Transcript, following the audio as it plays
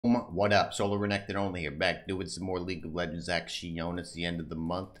What up? SoloRenektonOnly here, back doing some more League of Legends action. It's the end of the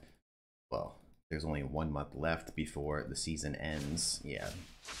month. Well, there's only 1 month left before the season ends. Yeah.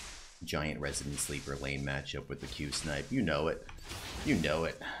 Giant Resident Sleeper lane matchup with the Q snipe. You know it. You know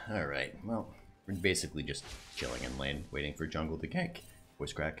it. Alright, well, we're basically just chilling in lane, waiting for jungle to gank.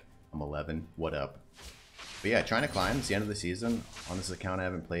 Voice crack. I'm 11. What up? But yeah, trying to climb. It's the end of the season. On this account I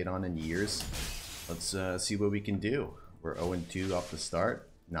haven't played on in years. Let's see what we can do. We're 0-2 off the start.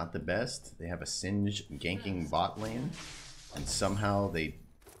 Not the best. They have a Singe ganking bot lane, and somehow they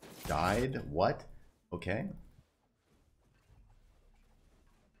died. What? Okay.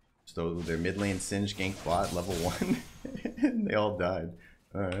 So their mid lane Singe gank bot level 1, and they all died.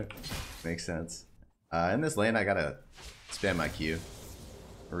 Alright. Makes sense. In this lane, I gotta spam my Q.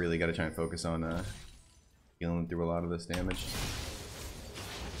 I really gotta try and focus on healing through a lot of this damage.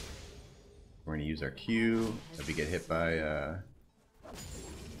 We're gonna use our Q. If we get hit by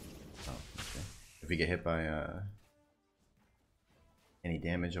if we get hit by any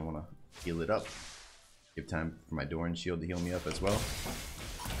damage, I want to heal it up. Give time for my Doran shield to heal me up as well.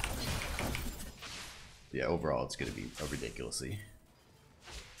 Yeah, overall it's going to be a ridiculously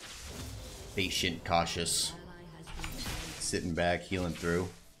patient, cautious, sitting back, healing through.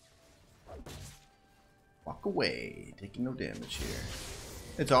 Walk away, taking no damage here.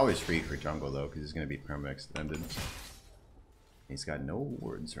 It's always free for jungle though, because it's going to be perma extended. He's got no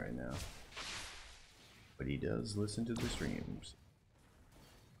words right now. But he does listen to the streams.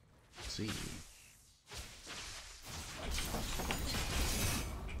 Let's see.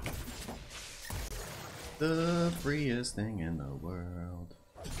 The freest thing in the world.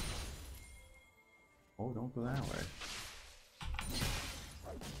 Oh, don't go that way.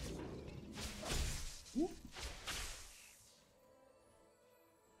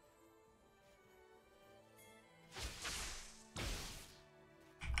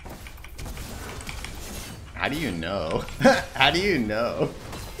 How do you know? How do you know?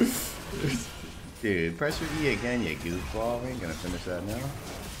 Dude, press E again, you goofball. We ain't gonna finish that now.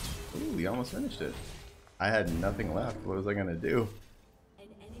 Ooh, we almost finished it. I had nothing left. What was I gonna do?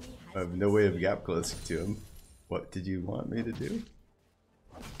 I have no way of gap closing to him. What did you want me to do?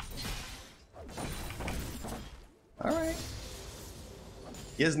 Alright.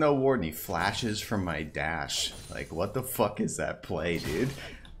 He has no ward and he flashes from my dash. Like, what the fuck is that play, dude?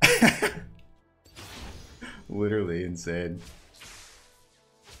 Literally insane.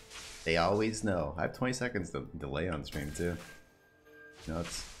 They always know. I have 20 seconds delay on stream too.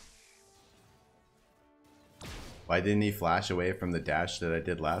 Nuts. Why didn't he flash away from the dash that I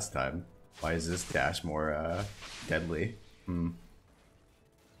did last time? Why is this dash more deadly? Change,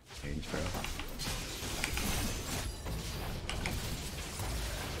 bro.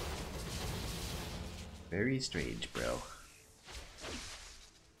 Very strange, bro.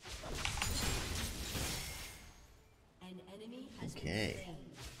 Okay.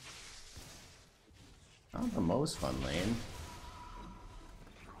 Not the most fun lane.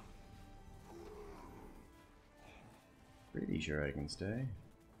 Pretty sure I can stay.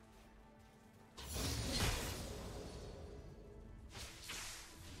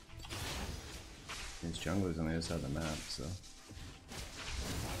 His jungler's on the other side of the map, so.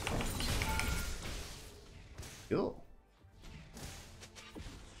 Cool.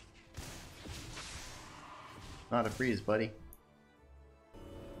 Not a freeze, buddy.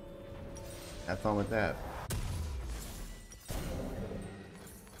 Have fun with that.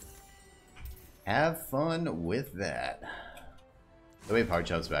 Have fun with that. The wave hard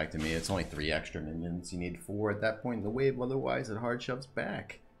shoves back to me. It's only 3 extra minions. You need 4 at that point in the wave, otherwise it hard shoves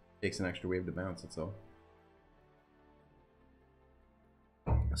back. Takes an extra wave to bounce, that's all.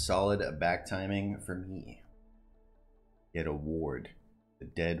 A solid back timing for me. Get a ward. The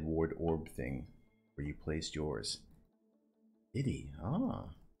dead ward orb thing where you placed yours. Did he? Ah.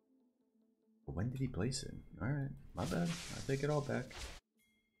 When did he place it? Alright, my bad. I take it all back.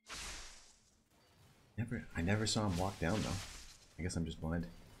 I never saw him walk down though. I guess I'm just blind.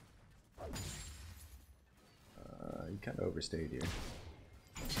 He kind of overstayed here.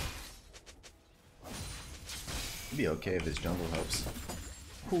 It'd be okay if his jungle helps.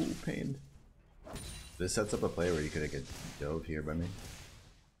 Ooh, pain. This sets up a play where you could get dove here by me.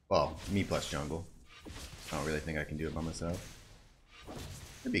 Well, me plus jungle. I don't really think I can do it by myself.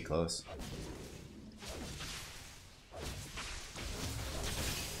 It'd be close.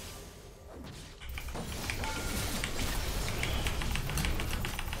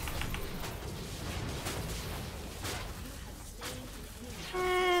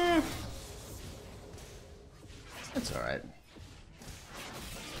 That's alright.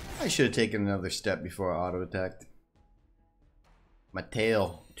 I should have taken another step before I auto-attacked. My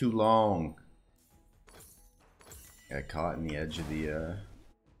tail, too long. Got caught in the edge of the,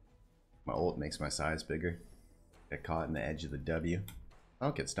 my ult makes my size bigger. Got caught in the edge of the W. I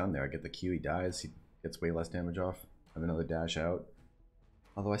don't get stunned there. I get the Q, he dies, he gets way less damage off. I have another dash out.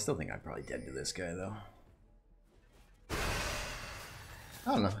 Although I still think I'm probably dead to this guy, though.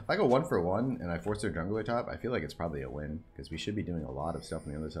 I don't know. If I go 1 for 1 and I force their jungler top, I feel like it's probably a win. Because we should be doing a lot of stuff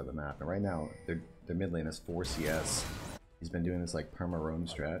on the other side of the map. And right now, their mid lane is 4 CS. He's been doing this like perma-roam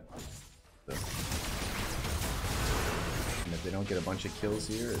strat. So. And if they don't get a bunch of kills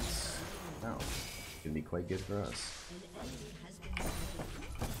here, it's... no. It's going to be quite good for us.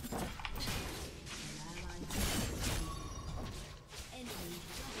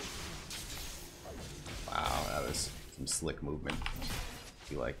 Wow, that was some slick movement.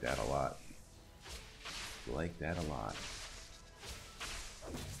 You like that a lot. You like that a lot.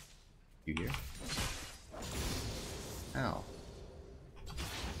 You hear? Ow.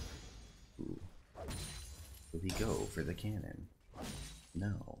 Ooh. Will he go for the cannon?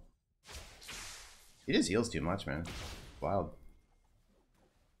 No. He just heals too much, man. Wild.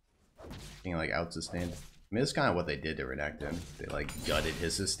 Being like out sustained. I mean, it's kind of what they did to Renekton. They like gutted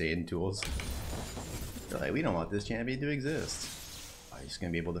his sustain tools. They're like, we don't want this champion to exist. Oh, he's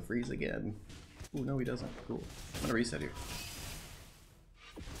gonna be able to freeze again. Ooh, no, he doesn't. Cool. I'm gonna reset here.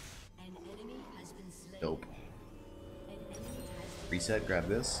 Dope. Reset, grab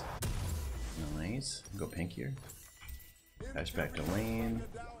this. Nice. Go pink here. Dash back to lane.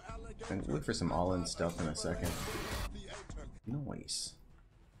 And look for some all-in stuff in a second. Nice.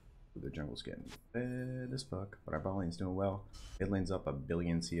 Ooh, their jungle's getting fed as fuck, but our bot lane's doing well. Mid lane's up a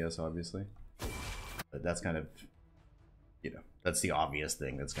billion CS, obviously. But that's kind of, you know, that's the obvious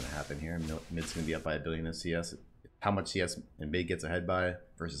thing that's going to happen here. Mid's going to be up by a billion of CS. How much CS and mid gets ahead by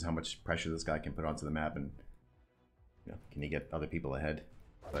versus how much pressure this guy can put onto the map, and you know, can he get other people ahead?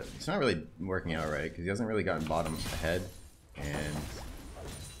 But it's not really working out right because he hasn't really gotten bottom ahead, and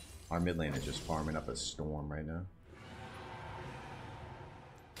our mid lane is just farming up a storm right now.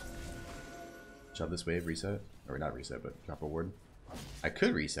 Shove this wave, reset, or not reset, but drop a ward. I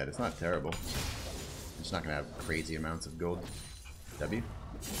could reset. It's not terrible. I'm just not gonna have crazy amounts of gold. W.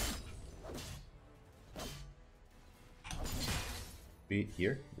 Beat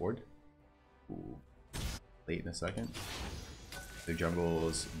here, ward. Ooh. Late in a second. Their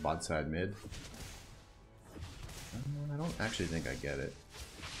jungle's bot side mid. I don't actually think I get it.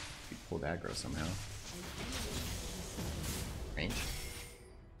 We pulled aggro somehow. Range.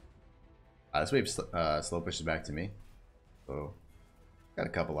 This wave slow pushes back to me. So, got a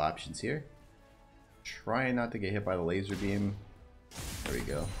couple options here. Trying not to get hit by the laser beam. There we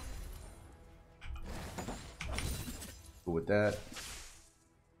go. Cool with that.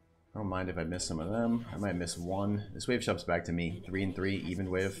 I don't mind if I miss some of them. I might miss one. This wave shoves back to me. 3 and 3,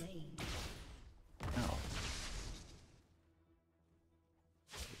 even wave. Ow.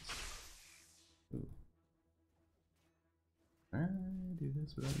 Ooh. Can I do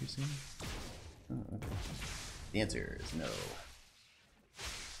this without you seeing? Oh, okay. The answer is no.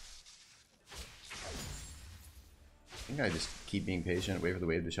 I think I just keep being patient, wait for the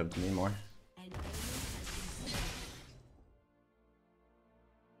wave to shove to me more.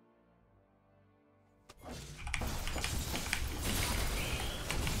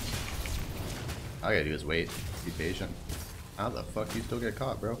 All I gotta do is wait, be patient. How the fuck you still get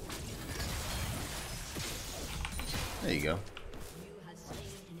caught, bro? There you go.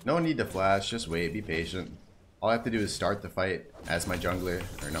 No need to flash, just wait, be patient. All I have to do is start the fight as my jungler,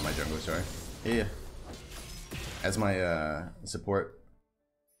 or not my jungler, sorry. Yeah. As my support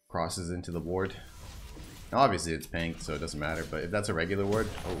crosses into the ward. Now obviously it's pink, so it doesn't matter, but if that's a regular ward,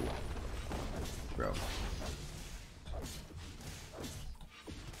 oh. Bro.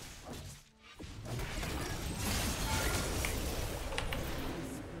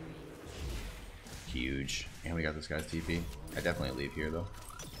 Huge. And we got this guy's TP. I definitely leave here though.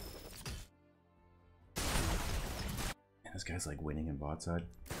 And this guy's like winning in bot side.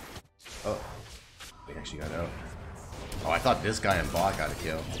 Oh. We actually got out. Oh, I thought this guy in bot got a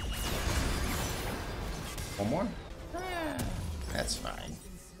kill. One more? That's fine.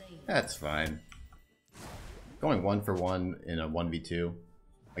 That's fine. Going 1 for 1 in a 1v2.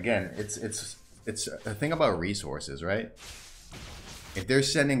 Again, it's a thing about resources, right? If they're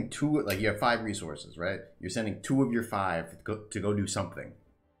sending 2, like you have 5 resources, right? You're sending 2 of your 5 to go do something.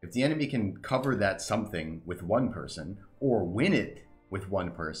 If the enemy can cover that something with 1 person, or win it with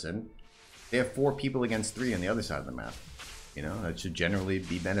 1 person, they have 4 people against 3 on the other side of the map. You know, that should generally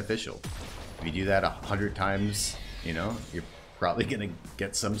be beneficial. If you do that 100 times, you know, you're probably gonna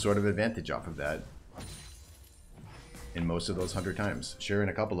get some sort of advantage off of that. in most of those 100 times. Sure, in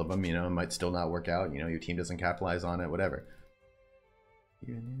a couple of them, you know, it might still not work out. You know, your team doesn't capitalize on it, whatever.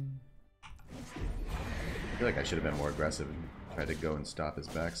 I feel like I should have been more aggressive and tried to go and stop his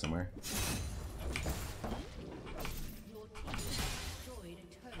back somewhere.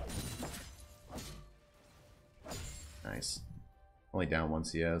 Nice. Only down 1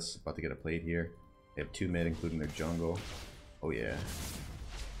 CS. About to get a plate here. They have 2 mid, including their jungle. Oh yeah.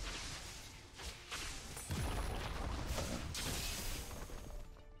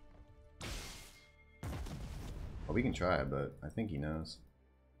 Well, we can try, but I think he knows.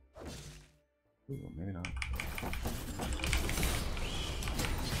 Ooh, maybe not.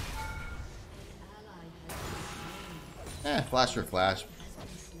 Flash for flash.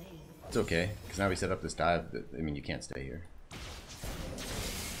 It's okay, because now we set up this dive. I mean, you can't stay here.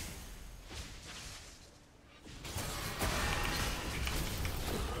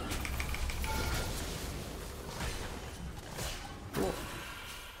 Cool.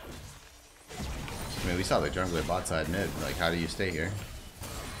 I mean, we saw the jungler bot side mid. Like, how do you stay here?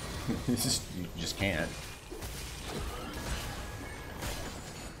 You just can't.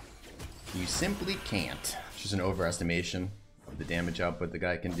 You simply can't. It's just an overestimation of the damage output the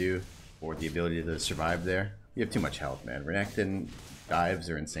guy can do, or the ability to survive there. You have too much health, man. Renekton dives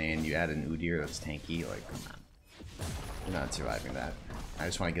are insane. You add an Udyr that's tanky, like, come on. You're not surviving that. I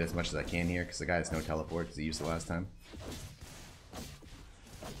just want to get as much as I can here, because the guy has no teleport, because he used it last time.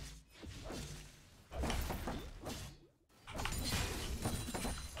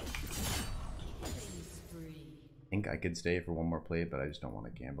 I think I could stay for one more plate, but I just don't want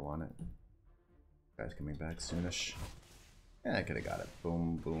to gamble on it. Guy's coming back soonish. Yeah, I could have got it.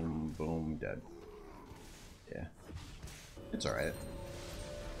 Boom, boom, boom, dead. Yeah. It's alright.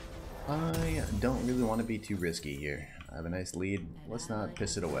 I don't really want to be too risky here. I have a nice lead. Let's not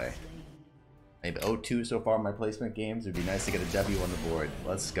piss it away. I have 0-2 so far in my placement games. It would be nice to get a W on the board.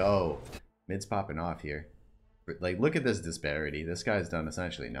 Let's go. Mid's popping off here. Like, look at this disparity. This guy's done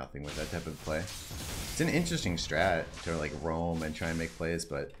essentially nothing with that type of play. It's an interesting strat to like roam and try and make plays,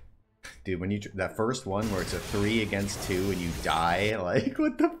 but dude, when you that first one where it's a 3 against 2 and you die, like,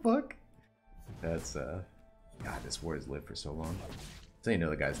 what the fuck? That's God, this ward has lived for so long. So you know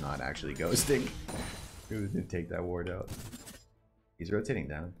the guy's not actually ghosting. He didn't take that ward out. He's rotating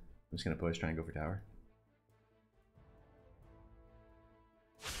down. I'm just gonna push, try and go for tower.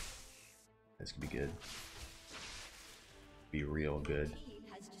 This could be good. Be real good.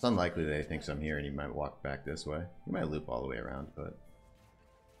 It's unlikely that he thinks I'm here and he might walk back this way. He might loop all the way around, but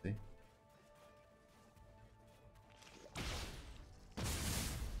see.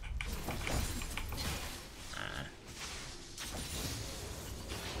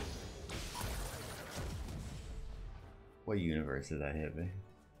 What universe did that hit me?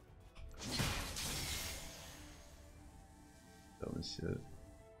 Dumb as shit.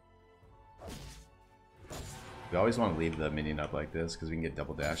 We always want to leave the minion up like this because we can get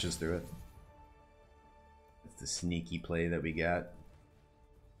double dashes through it. It's the sneaky play that we got.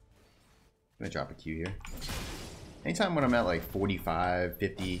 I'm gonna drop a Q here. Anytime when I'm at like 45,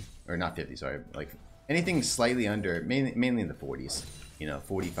 50, or not 50, sorry, like anything slightly under, mainly in the 40s. You know,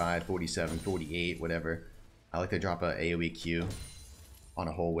 45, 47, 48, whatever. I like to drop a AoE Q on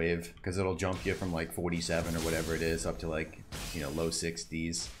a whole wave because it'll jump you from like 47 or whatever it is up to like, you know, low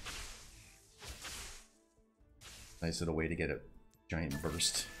 60s. Nice little way to get a giant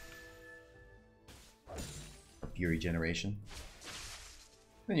burst. Or fury generation.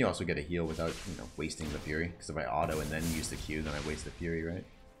 Then you also get a heal without, you know, wasting the fury. Because if I auto and then use the Q, then I waste the fury, right?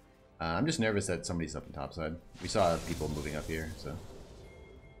 I'm just nervous that somebody's up on top side. We saw people moving up here, so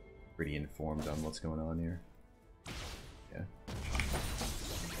pretty informed on what's going on here. Yeah.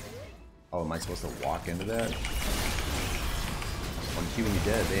 Oh, am I supposed to walk into that? One Q and you're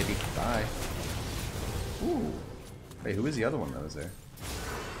dead, baby. Bye. Ooh. Wait, who was the other one that was there?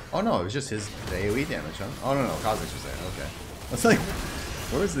 Oh no, it was just his AoE damage, huh? Oh no, Kha'Zix was there, okay. I was like,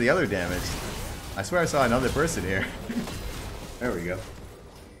 where was the other damage? I swear I saw another person here. There we go.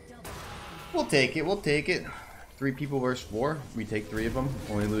 We'll take it, we'll take it. 3 people versus 4. We take 3 of them,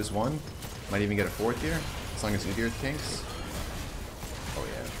 only lose 1. Might even get a 4th here, as long as Udyr tanks. Oh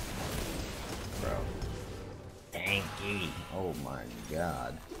yeah. Bro. Tanky. Oh my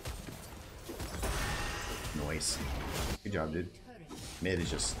god. Noise. Good job, dude. Mid is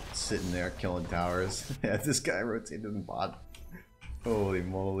just sitting there killing towers. Yeah, this guy rotated in bot. Holy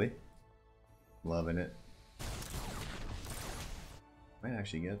moly. Loving it. Might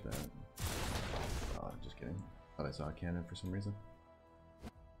actually get that. Oh, just kidding. Thought I saw a cannon for some reason.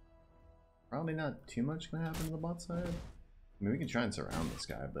 Probably not too much gonna happen to the bot side. I mean, we can try and surround this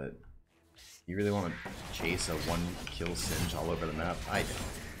guy, but You really want to chase a one-kill Singe all over the map? I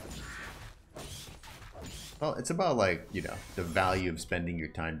don't. Well, it's about, like, you know, the value of spending your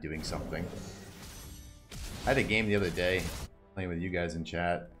time doing something. I had a game the other day, playing with you guys in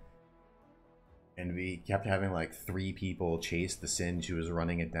chat, and we kept having, like, 3 people chase the Singe who was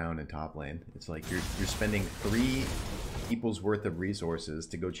running it down in top lane. It's like, you're spending 3 people's worth of resources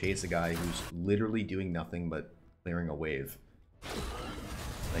to go chase a guy who's literally doing nothing but clearing a wave.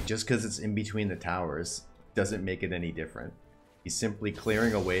 Like, just because it's in between the towers doesn't make it any different. He's simply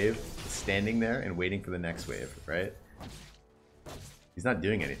clearing a wave, standing there, and waiting for the next wave, right? He's not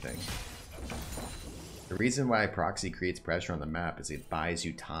doing anything. The reason why proxy creates pressure on the map is it buys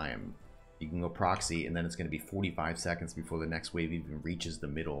you time. You can go proxy, and then it's going to be 45 seconds before the next wave even reaches the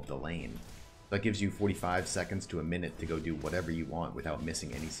middle of the lane. That gives you 45 seconds to a minute to go do whatever you want without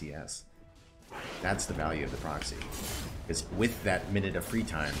missing any CS. That's the value of the proxy. Because with that minute of free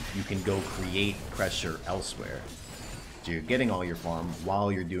time, you can go create pressure elsewhere. So you're getting all your farm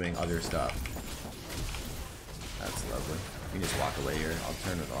while you're doing other stuff. That's lovely. You can just walk away here. I'll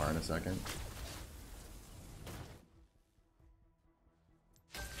turn with R in a second.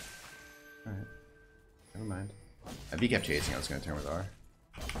 Alright. Never mind. If he kept chasing, I was going to turn with R.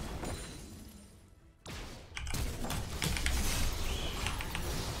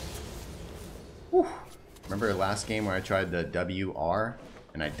 Whew. Remember last game where I tried the WR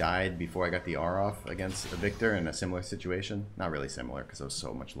and I died before I got the R off against a Victor in a similar situation? Not really similar because I was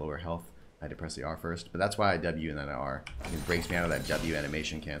so much lower health. I had to press the R first, but that's why I W and then I R. It breaks me out of that W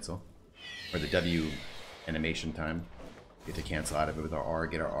animation cancel. Or the W animation time. Get to cancel out of it with our R,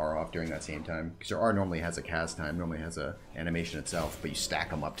 get our R off during that same time. Because your R normally has a cast time, normally has a animation itself, but you stack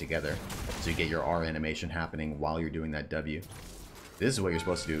them up together. So you get your R animation happening while you're doing that W. This is what you're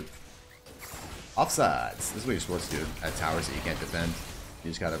supposed to do. Offsides. This is what you're supposed to do at towers that you can't defend. You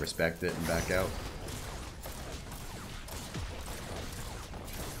just gotta respect it and back out.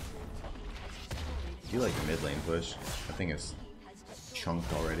 I do like the mid lane push. That thing is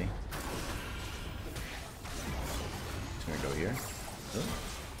chunked already. Just gonna go here.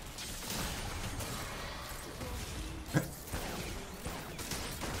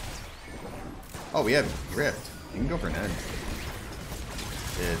 Oh, we have Rift. You can go for an end.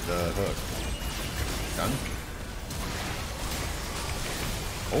 It's the hook. Done.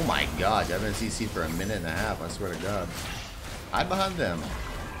 Oh my god, I haven't CC'd for a minute and a half, I swear to god. Hide behind them.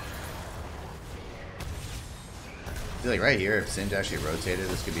 I feel like right here, if Singe actually rotated,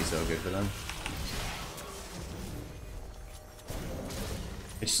 this could be so good for them.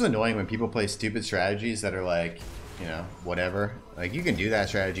 It's just annoying when people play stupid strategies that are like, you know, whatever. Like, you can do that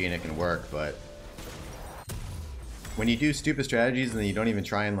strategy and it can work, but when you do stupid strategies and then you don't even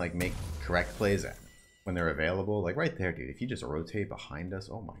try and, like, make correct plays when they're available, like right there, dude, if you just rotate behind us,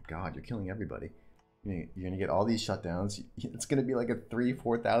 oh my god, you're killing everybody. You're gonna get all these shutdowns. It's gonna be like a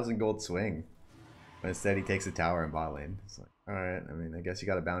 3,000-4,000 gold swing. But instead he takes a tower in bot lane. It's like, alright, I mean, I guess you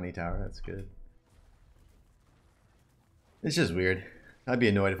got a bounty tower, that's good. It's just weird. I'd be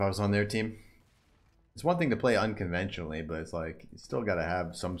annoyed if I was on their team. It's one thing to play unconventionally, but it's like, you still gotta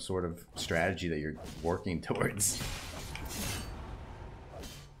have some sort of strategy that you're working towards.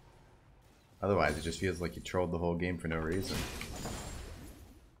 Otherwise, it just feels like you trolled the whole game for no reason.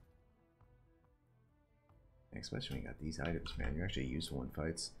 Especially when you got these items, man. You're actually useful in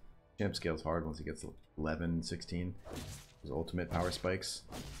fights. Champ scales hard once he gets 11, 16. Those ultimate power spikes.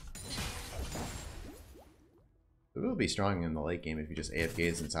 It will be strong in the late game if you just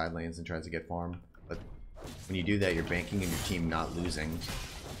AFKs in side lanes and tries to get farm. But when you do that, you're banking on your team not losing.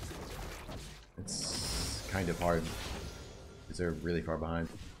 It's kind of hard because they're really far behind.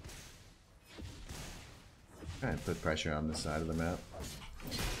 Try and put pressure on this side of the map.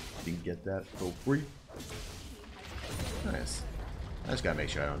 You can get that for free. Nice. I just gotta make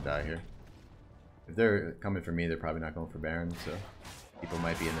sure I don't die here. If they're coming for me, they're probably not going for Baron, so people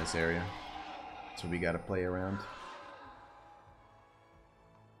might be in this area. So we gotta play around.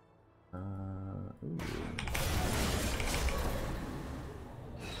 Ooh.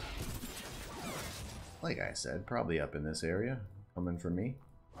 Like I said, probably up in this area. Coming for me.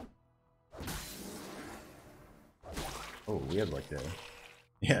 Oh, we have like the...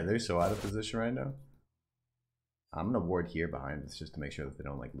 Yeah, they're so out of position right now. I'm gonna ward here behind this just to make sure that they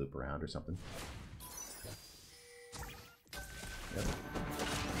don't like loop around or something. Yep.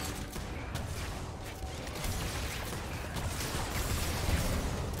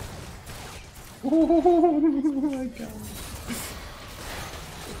 Oh my god.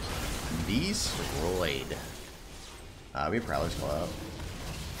 Destroyed. We have Prowler's Claw up.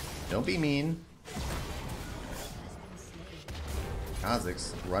 Don't be mean.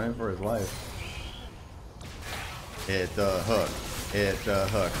 Kha'Zix running for his life. Hit the hook. Hit the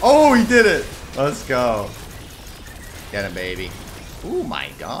hook. Oh, he did it! Let's go. Get him, baby. Oh my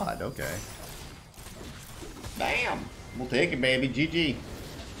god, okay. Bam! We'll take it, baby. GG.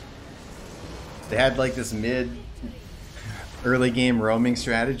 They had like this early game roaming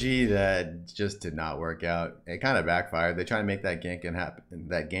strategy that just did not work out. It kind of backfired. They tried to make that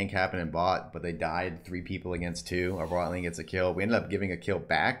gank happen in bot, but they died 3 people against 2. Our bot lane gets a kill. We ended up giving a kill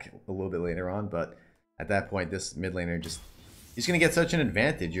back a little bit later on, but at that point, this mid laner he's gonna get such an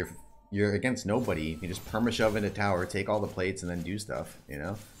advantage. You're against nobody. You just perma shove into tower, take all the plates, and then do stuff, you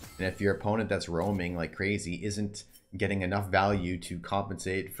know? And if your opponent that's roaming like crazy isn't getting enough value to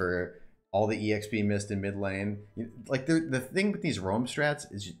compensate for all the EXP missed in mid lane. Like the thing with these roam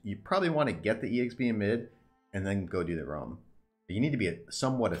strats is you probably want to get the EXP in mid and then go do the roam. But you need to be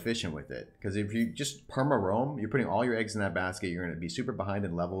somewhat efficient with it, because if you just perma roam, you're putting all your eggs in that basket. You're going to be super behind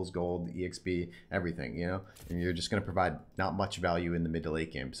in levels, gold, EXP, everything, you know, and you're just going to provide not much value in the mid to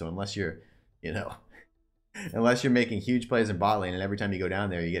late game. So unless you're, you know, unless you're making huge plays in bot lane and every time you go down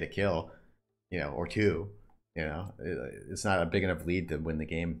there you get a kill, you know, or 2. You know, it's not a big enough lead to win the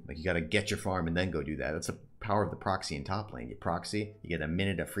game. Like, you got to get your farm and then go do that. That's the power of the proxy in top lane. You proxy, you get a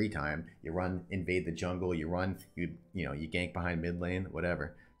minute of free time. You run, invade the jungle. You run, you gank behind mid lane,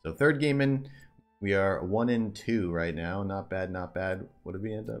 whatever. So 3rd game in, we are 1-2 right now. Not bad, not bad. What did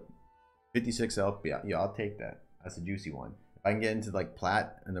we end up? 56 LP. Yeah, I'll take that. That's a juicy one. If I can get into like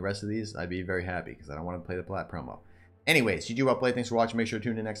plat and the rest of these, I'd be very happy, because I don't want to play the plat promo. Anyways, GG well played. Thanks for watching. Make sure to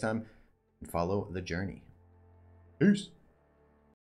tune in next time and follow the journey. Peace.